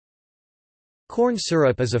Corn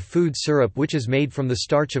syrup is a food syrup which is made from the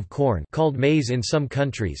starch of corn, called maize in some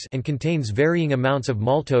countries, and contains varying amounts of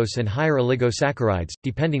maltose and higher oligosaccharides,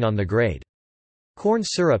 depending on the grade. Corn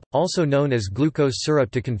syrup, also known as glucose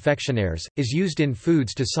syrup to confectionaires, is used in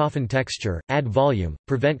foods to soften texture, add volume,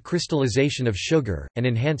 prevent crystallization of sugar, and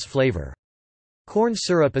enhance flavor. Corn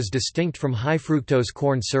syrup is distinct from high-fructose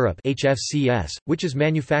corn syrup (HFCS), which is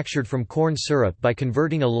manufactured from corn syrup by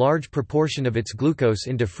converting a large proportion of its glucose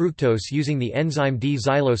into fructose using the enzyme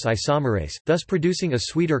D-xylose isomerase, thus producing a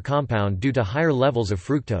sweeter compound due to higher levels of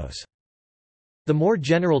fructose. The more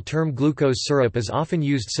general term glucose syrup is often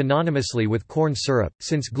used synonymously with corn syrup,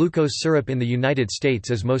 since glucose syrup in the United States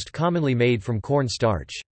is most commonly made from corn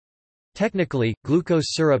starch. Technically, glucose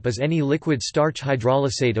syrup is any liquid starch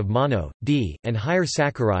hydrolysate of mono, D, and higher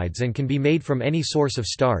saccharides and can be made from any source of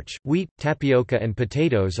starch. Wheat, tapioca and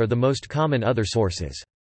potatoes are the most common other sources.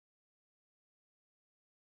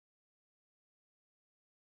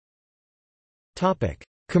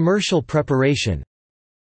 Commercial preparation.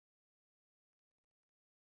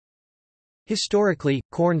 Historically,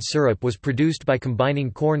 corn syrup was produced by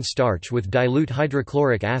combining corn starch with dilute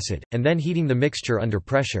hydrochloric acid, and then heating the mixture under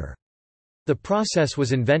pressure. The process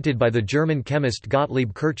was invented by the German chemist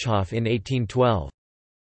Gottlieb Kirchhoff in 1812.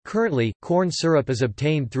 Currently, corn syrup is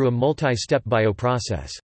obtained through a multi-step bioprocess.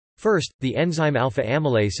 First, the enzyme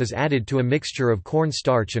alpha-amylase is added to a mixture of corn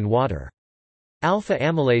starch and water.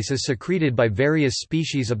 Alpha-amylase is secreted by various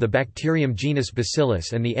species of the bacterium genus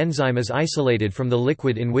Bacillus, and the enzyme is isolated from the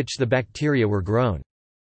liquid in which the bacteria were grown.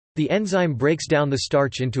 The enzyme breaks down the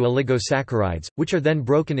starch into oligosaccharides, which are then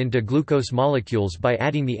broken into glucose molecules by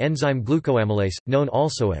adding the enzyme glucoamylase, known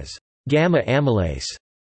also as gamma amylase.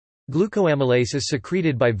 Glucoamylase is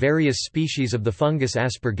secreted by various species of the fungus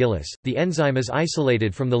Aspergillus. The enzyme is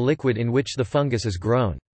isolated from the liquid in which the fungus is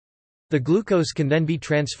grown. The glucose can then be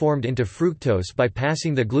transformed into fructose by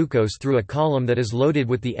passing the glucose through a column that is loaded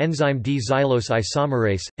with the enzyme D-xylose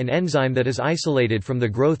isomerase, an enzyme that is isolated from the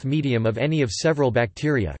growth medium of any of several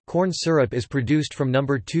bacteria. Corn syrup is produced from No.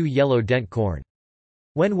 2 yellow dent corn.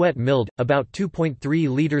 When wet milled, about 2.3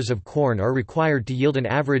 liters of corn are required to yield an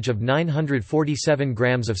average of 947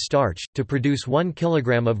 grams of starch, to produce 1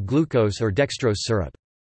 kilogram of glucose or dextrose syrup.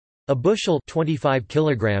 A bushel 25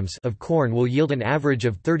 kilograms of corn will yield an average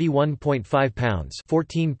of 31.5 pounds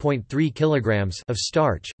 14.3 kilograms of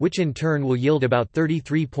starch, which in turn will yield about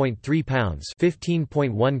 33.3 pounds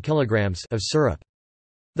 15.1 kilograms of syrup.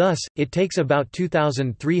 Thus, it takes about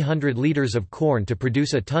 2,300 liters of corn to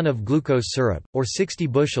produce a ton of glucose syrup, or 60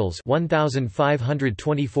 bushels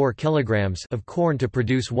 1,524 kilograms of corn to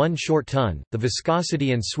produce 1 short ton. The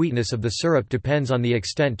viscosity and sweetness of the syrup depends on the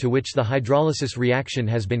extent to which the hydrolysis reaction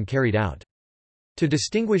has been carried out. To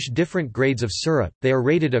distinguish different grades of syrup, they are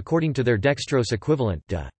rated according to their dextrose equivalent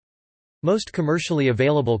 (DE). Most commercially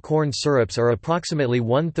available corn syrups are approximately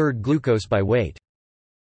 1/3 glucose by weight.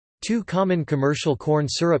 Two common commercial corn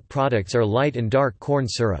syrup products are light and dark corn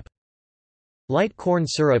syrup. Light corn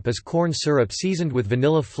syrup is corn syrup seasoned with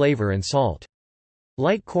vanilla flavor and salt.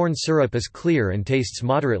 Light corn syrup is clear and tastes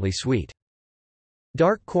moderately sweet.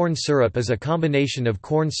 Dark corn syrup is a combination of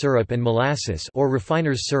corn syrup and molasses or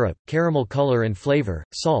refiner's syrup, caramel color and flavor,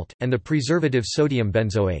 salt, and the preservative sodium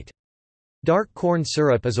benzoate. Dark corn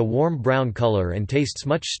syrup is a warm brown color and tastes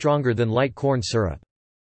much stronger than light corn syrup.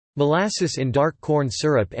 Molasses in dark corn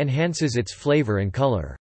syrup enhances its flavor and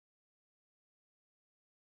color.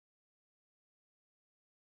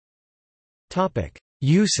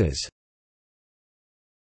 Uses.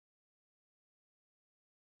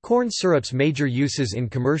 Corn syrup's major uses in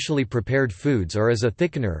commercially prepared foods are as a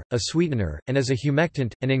thickener, a sweetener, and as a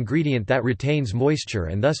humectant, an ingredient that retains moisture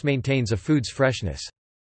and thus maintains a food's freshness.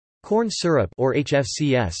 Corn syrup or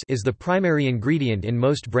HFCS is the primary ingredient in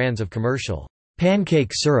most brands of commercial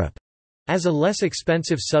pancake syrup. As a less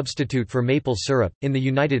expensive substitute for maple syrup, in the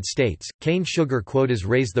United States, cane sugar quotas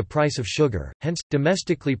raise the price of sugar, hence,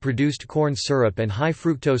 domestically produced corn syrup and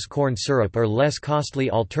high-fructose corn syrup are less costly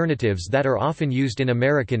alternatives that are often used in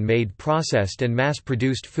American-made processed and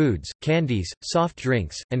mass-produced foods, candies, soft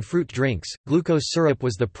drinks, and fruit drinks. Glucose syrup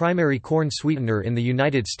was the primary corn sweetener in the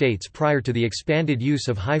United States prior to the expanded use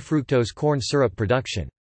of high-fructose corn syrup production.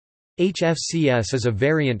 HFCS is a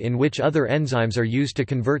variant in which other enzymes are used to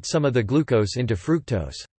convert some of the glucose into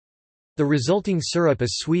fructose. The resulting syrup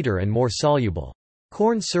is sweeter and more soluble.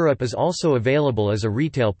 Corn syrup is also available as a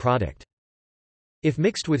retail product. If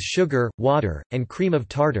mixed with sugar, water, and cream of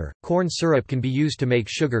tartar, corn syrup can be used to make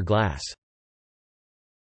sugar glass.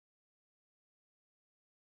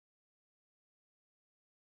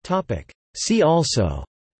 See also: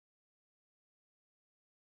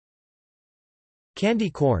 candy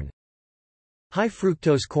corn, High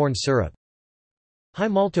fructose corn syrup, high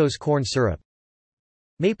maltose corn syrup,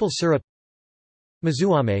 maple syrup,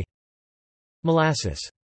 mizuame, molasses.